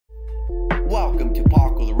Welcome to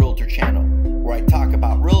Paco the Realtor channel, where I talk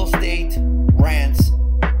about real estate, rents,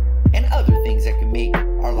 and other things that can make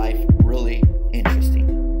our life really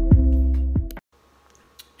interesting.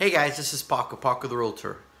 Hey guys, this is Paco the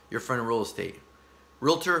Realtor, your friend in real estate.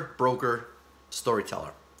 Realtor, broker,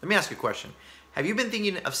 storyteller. Let me ask you a question. Have you been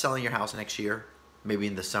thinking of selling your house next year? Maybe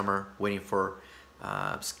in the summer, waiting for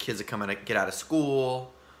kids to come and get out of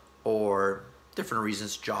school, or different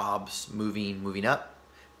reasons, jobs, moving up,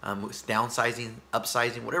 downsizing,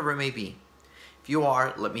 upsizing, whatever it may be. If you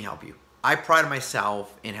are, let me help you. I pride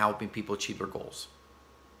myself in helping people achieve their goals.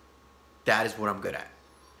 That is what I'm good at.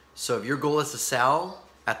 So if your goal is to sell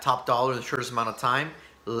at top dollar in the shortest amount of time,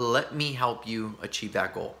 let me help you achieve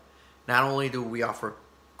that goal. Not only do we offer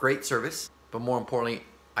great service, but more importantly,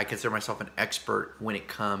 I consider myself an expert when it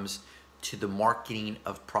comes to the marketing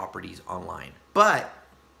of properties online. But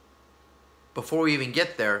before we even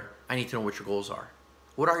get there, I need to know what your goals are.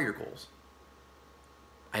 What are your goals?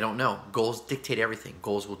 I don't know. Goals dictate everything.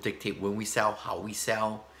 Goals will dictate when we sell, how we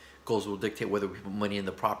sell. Goals will dictate whether we put money in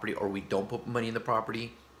the property or we don't put money in the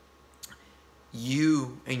property.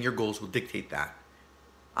 You and your goals will dictate that.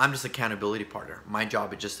 I'm just an accountability partner. My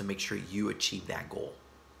job is just to make sure you achieve that goal.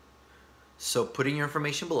 So put in your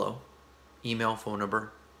information below, email, phone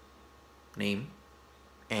number, name,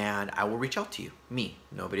 and I will reach out to you. Me,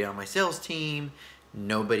 nobody on my sales team,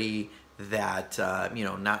 nobody that,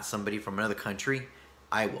 not somebody from another country.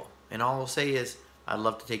 I will. And all I'll say is, I'd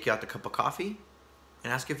love to take you out to a cup of coffee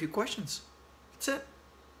and ask you a few questions. That's it.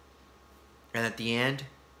 And at the end,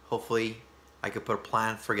 hopefully, I could put a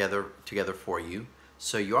plan together for you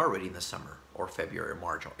so you are ready in the summer or February or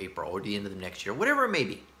March or April or the end of the next year, whatever it may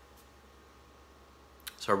be.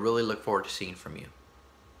 So I really look forward to seeing from you.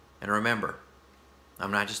 And remember,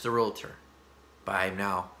 I'm not just a realtor, but I'm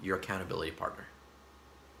now your accountability partner.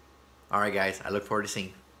 All right, guys, I look forward to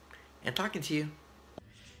seeing and talking to you.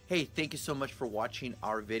 Hey, thank you so much for watching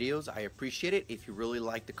our videos. I appreciate it. If you really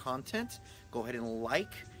like the content, go ahead and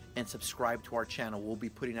like and subscribe to our channel. We'll be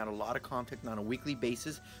putting out a lot of content on a weekly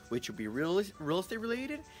basis, which will be real estate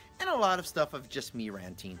related and a lot of stuff of just me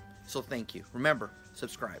ranting. So thank you. Remember,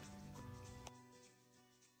 subscribe.